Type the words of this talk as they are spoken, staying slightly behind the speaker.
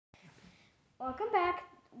Welcome back.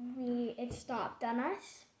 It stopped on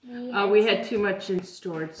us. We had too much in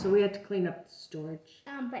storage, so we had to clean up the storage.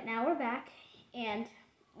 But now we're back, and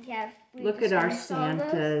we look at our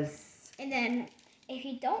Santas. And then, if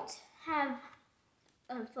you don't have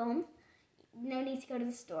a phone, no need to go to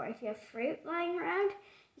the store. If you have fruit lying around,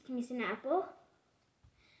 you can use an apple.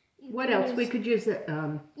 What else? We could use it.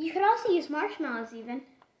 You could also use marshmallows, even.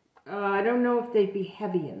 I don't know if they'd be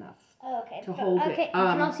heavy enough. Oh, okay. To hold it. You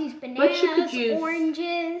can also use bananas, but you could use,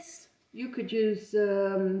 oranges. You could use,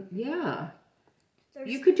 you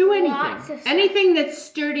could do anything. Anything that's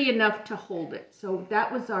sturdy enough to hold it. So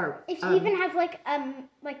that was our... If you even have like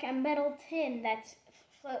a metal tin that's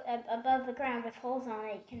above the ground with holes on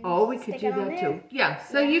it, you can we could do that too. Yeah,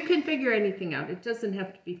 so you can figure anything out. It doesn't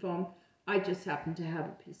have to be foam. I just happen to have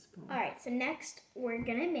a piece of foam. All right, so next we're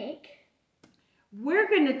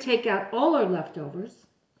going to take out all our leftovers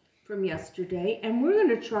from yesterday, and we're going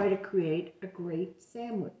to try to create a great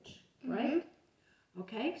sandwich, right? Mm-hmm.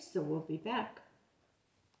 Okay, so we'll be back.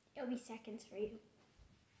 It'll be seconds for you.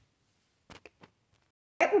 All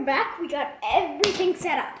right, we're back. We got everything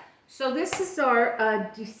set up. So this is our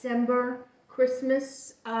December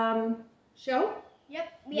Christmas show. Yep.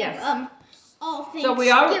 We have all things. So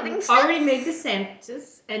we already made the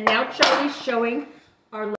Santas, and now Charlie's showing